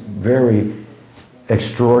was very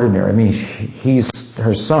extraordinary. I mean, he's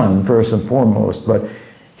her son first and foremost, but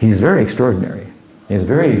he's very extraordinary. He has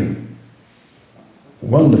very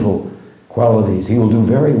wonderful qualities. He will do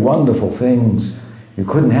very wonderful things. You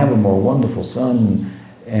couldn't have a more wonderful son.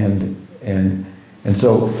 And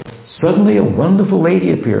so suddenly a wonderful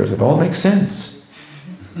lady appears. It all makes sense.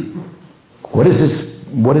 What is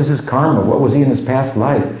his karma? What was he in his past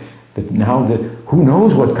life? Who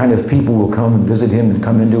knows what kind of people will come and visit him and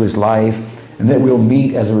come into his life, and that we'll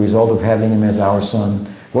meet as a result of having him as our son.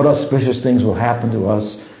 What auspicious things will happen to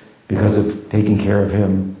us because of taking care of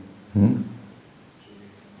him.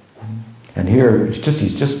 And here,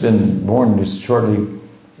 he's just been born just shortly,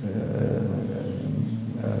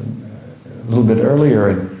 a little bit earlier,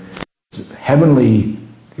 and heavenly,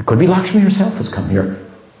 it could be Lakshmi herself has come here.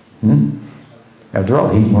 After all,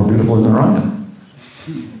 he's more beautiful than Narayan.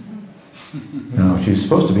 Now, she's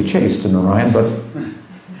supposed to be chaste to Narayan, but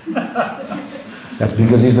that's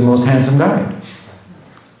because he's the most handsome guy.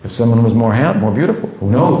 If someone was more beautiful, who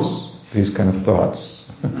knows? These kind of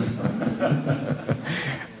thoughts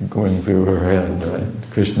going through her head, right?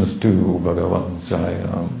 Krishna's tu, Bhagavan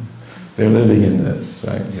Sayam. They're living in this,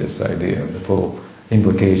 right? This idea, the full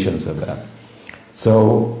implications of that.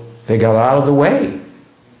 So they got out of the way.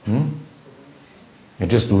 And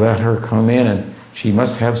just let her come in, and she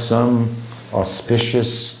must have some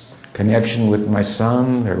auspicious connection with my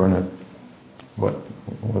son. They're going to,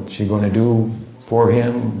 what's she going to do for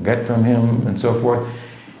him, get from him, and so forth.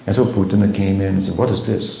 And so Putana came in and said, what is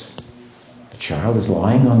this? The child is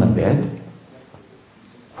lying on the bed?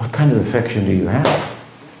 What kind of affection do you have?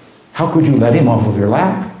 How could you let him off of your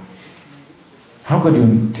lap? How could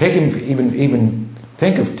you take him, even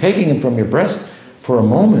think of taking him from your breast for a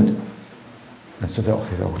moment? And so they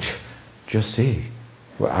thought, just see,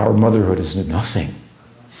 our motherhood is nothing.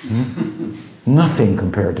 Nothing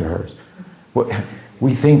compared to hers.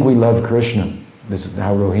 We think we love Krishna. This is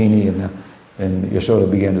how Rohini and Yashoda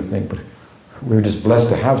began to think, but we're just blessed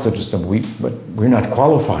to have such a son. But we're not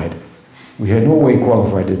qualified. We had no way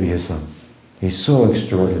qualified to be his son. He's so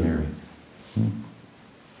extraordinary.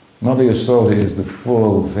 Mother Yashoda is the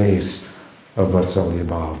full face of Vatsalya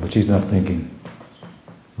Bhav, but she's not thinking,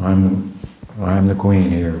 I'm the queen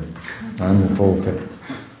here. I'm the full face.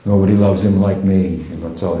 Nobody loves him like me in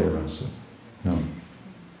Vatsalya Rasa. No.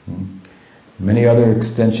 Many other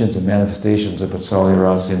extensions and manifestations of Vatsalya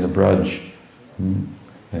Rasa in the Braj.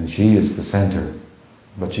 And she is the center.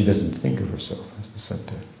 But she doesn't think of herself as the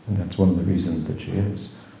center. And that's one of the reasons that she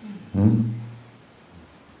is.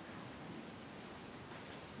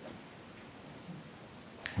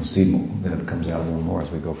 We'll see that comes out a little more as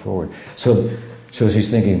we go forward. So she's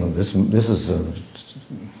thinking, well, this is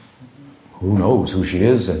who knows who she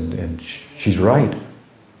is, and she's right.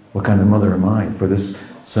 What kind of mother am I for this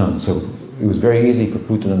son? So it was very easy for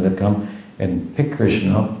Putana to come and pick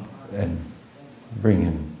Krishna up and bring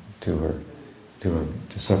him to her to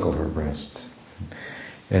suckle her breast.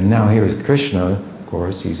 And now here is Krishna, of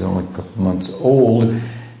course, he's only a couple months old,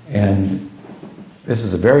 and this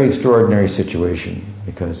is a very extraordinary situation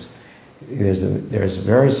because there's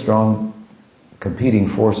very strong competing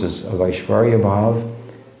forces of Aishvarya Bhav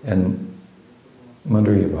and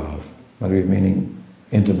Madhurya Bhav. Madhurya meaning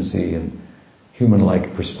intimacy and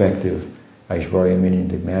human-like perspective. Aishvarya meaning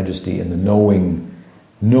the majesty and the knowing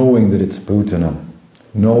that it's Putana,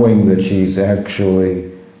 knowing that she's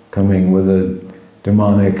actually coming with a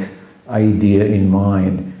demonic idea in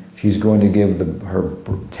mind. She's going to give her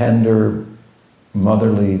tender,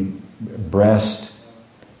 motherly breast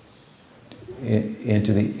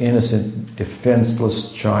into the innocent,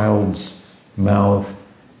 defenseless child's mouth,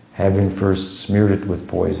 having first smeared it with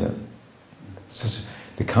poison.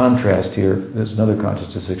 The contrast here, there's another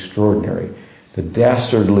contrast that's extraordinary. The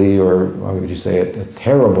dastardly, or how would you say it, a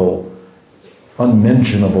terrible,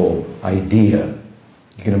 unmentionable idea.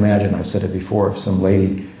 You can imagine, I've said it before, if some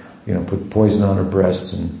lady, put poison on her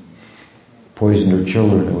breasts and poisoned her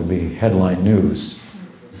children, it would be headline news.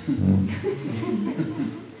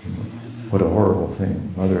 What a horrible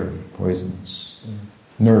thing. Mother poisons.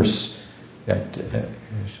 Nurse,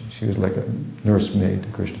 she was like a nursemaid to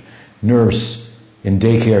Krishna. Nurse in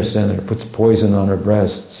daycare center puts poison on her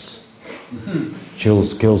breasts.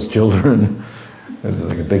 Kills children. This is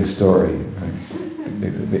like a big story.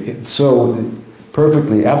 Right? So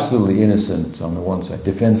perfectly, absolutely innocent on the one side,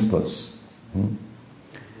 defenseless, and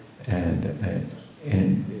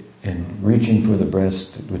reaching for the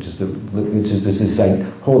breast, which is this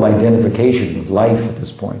whole identification of life at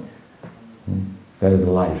this point. That is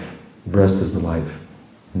the life. The breast is the life.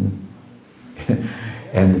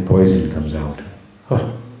 And the poison comes out.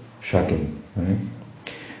 Oh, shocking. Right?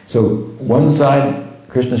 So one side,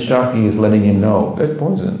 Krishna Shakti is letting him know, that's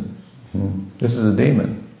poison. This is a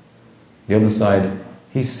demon. The other side,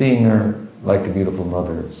 he's seeing her like a beautiful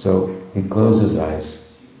mother. So he closed his eyes.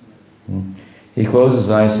 He closed his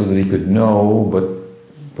eyes so that he could know,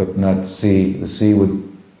 but not see. The seeing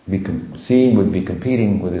would be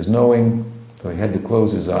competing with his knowing, so he had to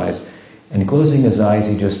close his eyes. And closing his eyes,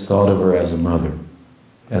 he just thought of her as a mother,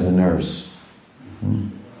 as a nurse.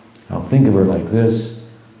 I'll think of her like this,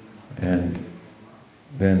 and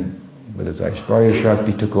then with his Aishvarya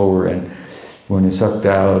Shakti took over, and when he sucked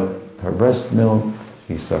out her breast milk,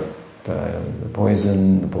 he sucked the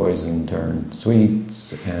poison turned sweet,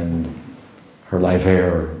 and her life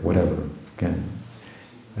air, whatever. Again,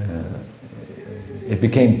 it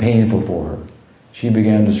became painful for her. She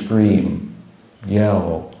began to scream,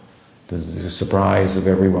 yell, to the surprise of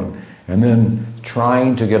everyone. And then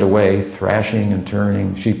trying to get away, thrashing and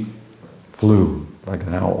turning, she flew like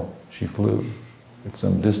an owl. She flew at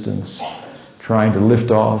some distance, trying to lift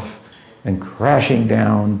off and crashing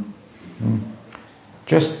down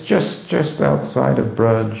just outside of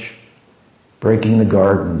Braj, breaking the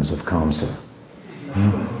gardens of Kamsa.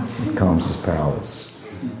 Kamsa's palace.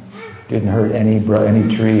 Didn't hurt any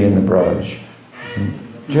tree in the Braj.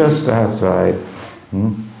 Just outside.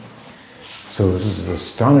 So this is an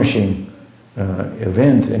astonishing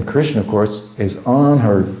event, and Krishna, of course, is on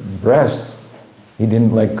her breast. He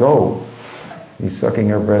didn't let go. He's sucking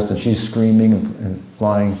her breast, and she's screaming and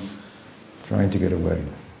flying, trying to get away.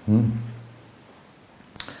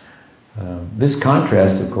 This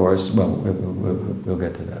contrast, of course, well, we'll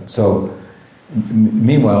get to that. So,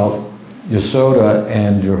 meanwhile, Yasoda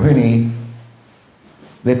and Rohini,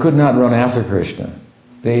 they could not run after Krishna.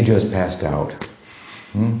 They just passed out.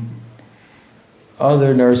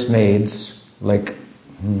 Other nursemaids, like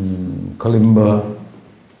Kalimba,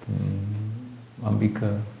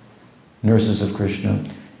 Ambika, nurses of Krishna,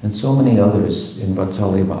 and so many others in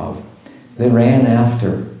Vatsalya Bhav, they ran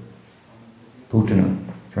after Putana,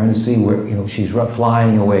 trying to see where, she's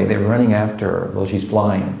flying away. They're running after her while she's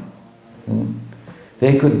flying.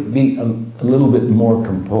 They could be a little bit more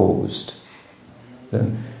composed. The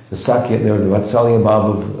Vatsalya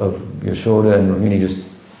Bhav of Yashoda and Rohini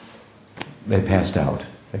they passed out.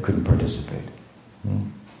 They couldn't participate.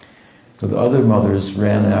 So the other mothers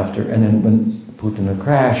ran after, and then when Putana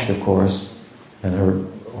crashed, of course, and her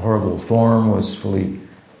horrible form was fully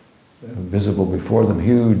visible before them,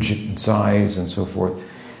 huge in size and so forth,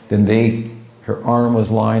 then her arm was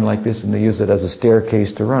lying like this, and they used it as a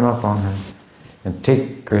staircase to run up on her and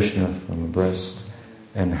take Krishna from the breast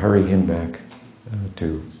and hurry him back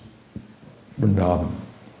to Vrindavan.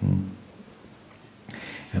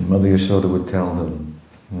 And Mother Yashoda would tell them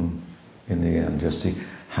in the end, just see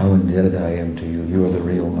how indebted I am to you. You are the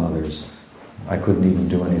real mothers. I couldn't even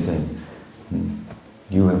do anything.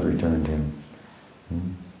 You have returned him.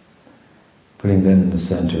 Putting them in the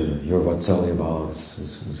center. Your Vatsalya Bhav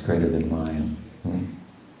is greater than mine. And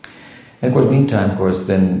of course, meantime,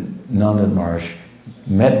 then Nanda and Maharaj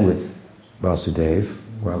met with Vasudeva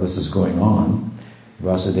while this is going on.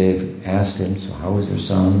 Vasudeva asked him, so how is your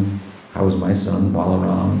son? How is my son,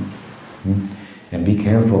 Balaram? And be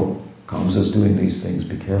careful. Kamsa's doing these things.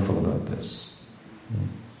 Be careful about this.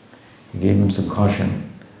 He gave him some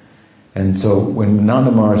caution. And so when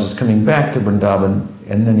Nanda Maharaj is coming back to Vrindavan,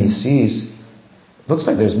 and then he sees, looks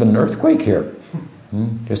like there's been an earthquake here,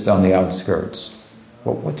 just on the outskirts.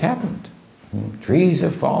 What's happened? Trees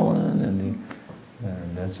have fallen, and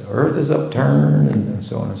the earth is upturned, and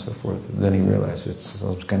so on and so forth. And then he realized it's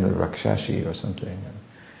some kind of Rakshashi or something.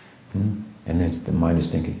 And then the mind is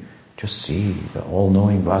thinking, just see the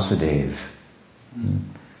all-knowing Vasudeva.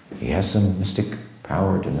 He has some mystic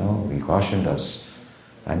power to know. He cautioned us.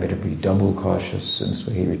 I better be double cautious, and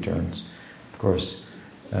so he returns, of course,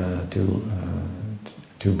 to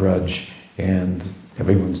Braj, and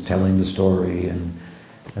everyone's telling the story and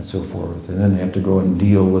so forth. And then they have to go and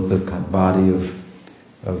deal with the body of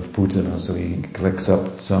Putana. So he collects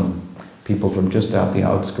up some people from just out the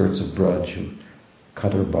outskirts of Braj who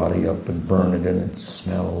cut her body up and burn it, and it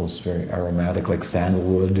smells very aromatic like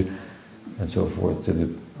sandalwood and so forth, to the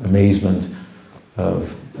amazement of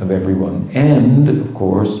everyone. And, of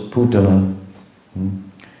course, Putana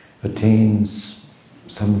attains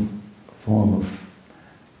some form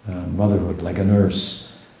of motherhood, like a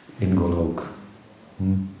nurse in Golok.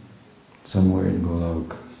 Somewhere in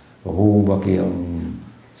Golok. Bahu Bhakyam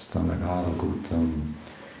Stanakalakutam.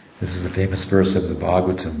 This is the famous verse of the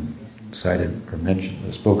Bhagavatam, cited or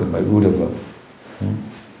mentioned, spoken by Uddhava,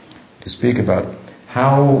 to speak about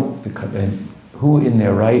who in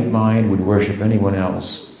their right mind would worship anyone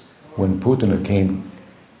else when Putana came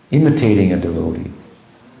imitating a devotee.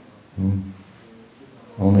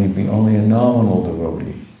 Only a nominal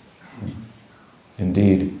devotee.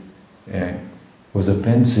 Indeed, was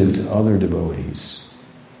offensive to other devotees,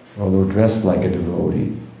 although dressed like a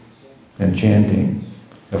devotee and chanting,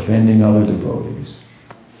 offending other devotees.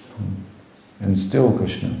 And still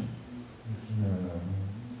Krishna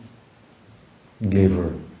gave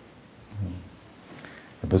her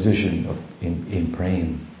a position in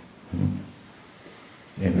praying.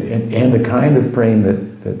 And the kind of praying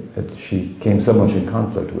that she came so much in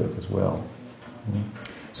conflict with as well.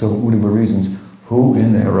 So Uddhava reasons, who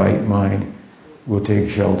in their right mind will take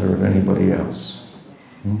shelter of anybody else?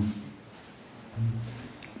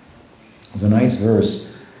 There's a nice verse.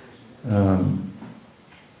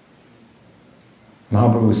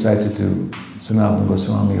 Mahaprabhu cites it to Sanatana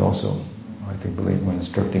Goswami also, I think, when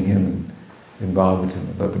instructing him in Bhagavatam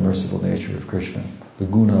about the merciful nature of Krishna, the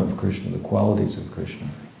guna of Krishna, the qualities of Krishna,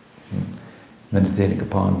 meditating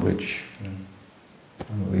upon which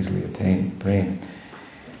will easily attain prema.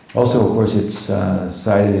 Also, of course, it's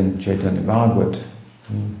cited in Chaitanya Bhagavat.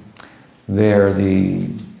 There,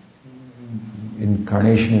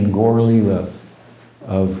 incarnation in Gaur Lila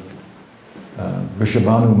of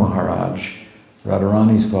Rishabhanu Maharaj,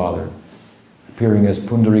 Radharani's father, appearing as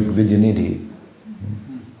Pundarik Vidyanidhi,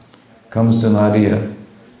 comes to Nadia,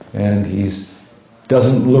 and he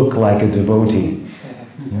doesn't look like a devotee,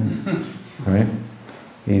 right?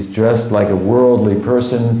 He's dressed like a worldly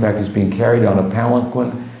person. In fact, he's being carried on a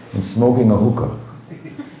palanquin and smoking a hookah.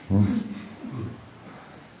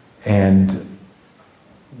 And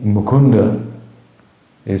Mukunda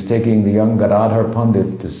is taking the young Gadadhar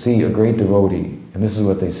Pandit to see a great devotee, and this is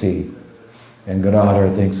what they see. And Gadadhar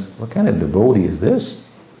thinks, what kind of devotee is this?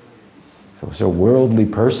 So it's a worldly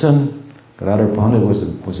person. Gadadhar Pandit was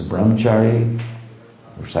a brahmachari,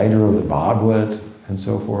 reciter of the Bhagavad, and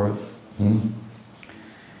so forth.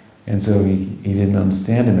 And so he didn't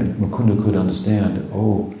understand him, and Mukunda could understand.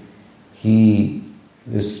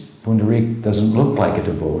 This Pundarik doesn't look like a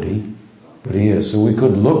devotee, but he is. So we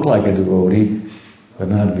could look like a devotee, but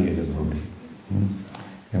not be a devotee.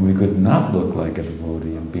 And we could not look like a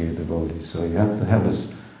devotee and be a devotee. So you have to have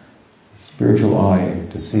this spiritual eye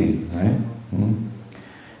to see, right?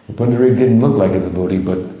 The Pundarik didn't look like a devotee,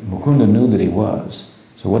 but Mukunda knew that he was.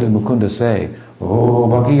 So what did Mukunda say? Oh,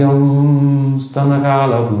 Bhakiyam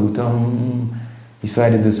Stanakala Bhutam. He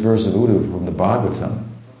cited this verse of Uddhava from the Bhagavatam.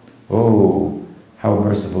 Oh, how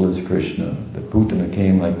merciful is Krishna, that Putana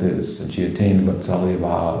came like this, and she attained Vatsalya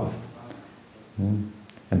Bhav. And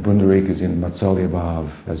Pundarik is in Vatsalya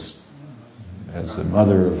Bhav as the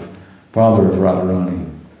father of Radharani.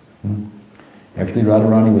 Actually,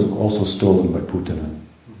 Radharani was also stolen by Putana.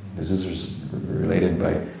 This is related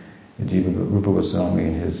by Jiva Rupa Goswami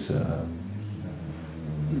in his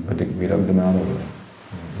Vidagdamadava,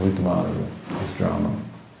 his drama.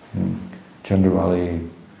 Chandravali,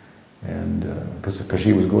 and because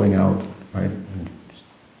she was going out, right? And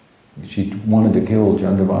she wanted to kill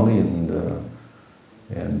Chandravali and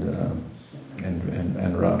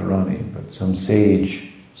Radharani, but some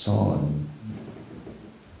sage saw and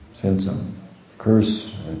sent some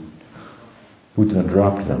curse, and Putana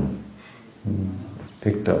dropped them,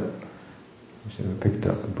 picked up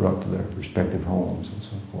and brought to their respective homes and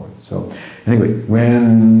so forth. So anyway,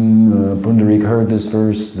 when Pundarik heard this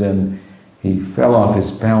verse, then he fell off his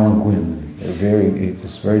palanquin.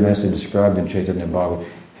 It's very nicely described in Chaitanya Bhagavad.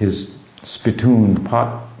 His spittoon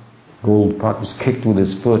gold pot was kicked with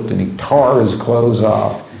his foot, and he tore his clothes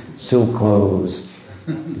off, silk clothes.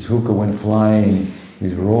 His hookah went flying.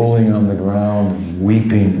 He's rolling on the ground and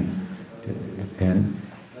weeping. And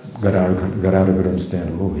Gadadhar could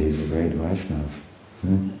understand, he's a great Vaishnava.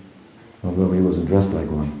 Although he wasn't dressed like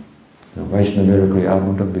one. The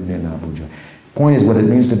point is, what it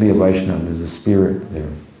means to be a Vaishnava, there's a spirit there.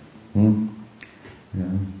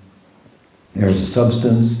 There's a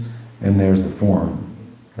substance and there's the form.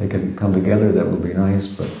 They can come together, that would be nice,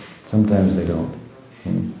 but sometimes they don't.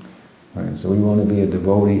 Right, so we want to be a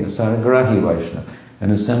devotee, a Saragrahi Vaishnava,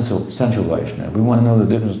 and a sensual Vaishnava. We want to know the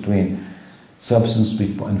difference between substance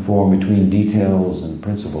and form, between details and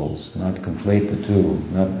principles, not conflate the two,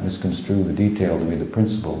 not misconstrue the detail to be the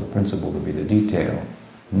principle to be the detail.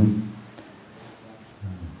 And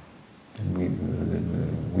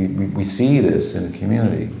we see this in the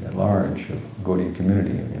community at large, the Gaudiya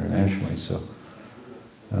community internationally, so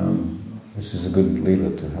this is a good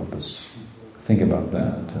Leela to help us think about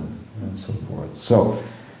that and so forth. So,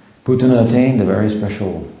 Putana attained a very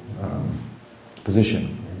special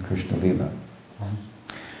position in Krishna Leela.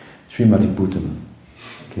 Srimati Putana.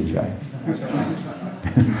 Ki jai.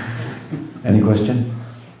 Any question?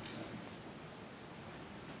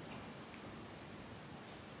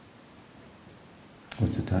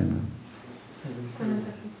 What's the time now? 7:30.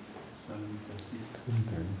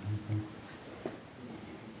 7:30.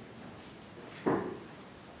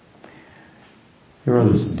 There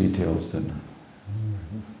are some details that,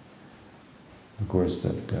 of course,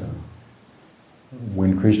 that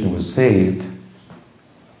when Krishna was saved,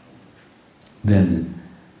 then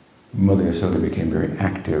Mother Yasoda became very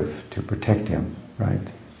active to protect him,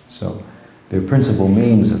 right? So their principal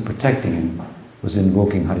means of protecting him was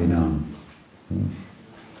invoking Harinam,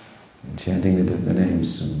 chanting the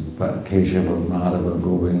names, Keshava, Madhava,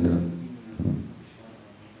 Govinda,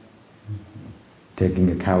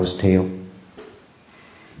 taking a cow's tail.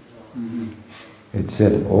 It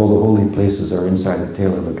said all the holy places are inside the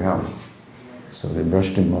tail of the cow. So they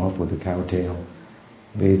brushed him off with the cow tail,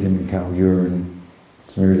 bathed him in cow urine,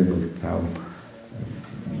 smeared him with cow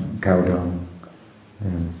dung,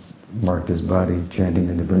 and marked his body, chanting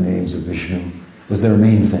the different names of Vishnu. Was their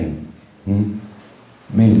main thing.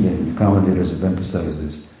 Main thing. The commentators have emphasized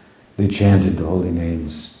this. They chanted the holy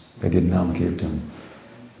names. They did Nam Kirtan.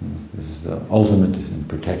 This is the ultimate in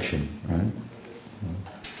protection, right?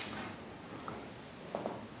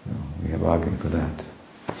 We have arguing for that.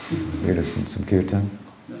 Lead us in some kirtan.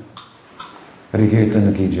 Hari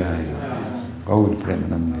Kirtan ki jai. Gaud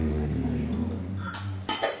Premanandi.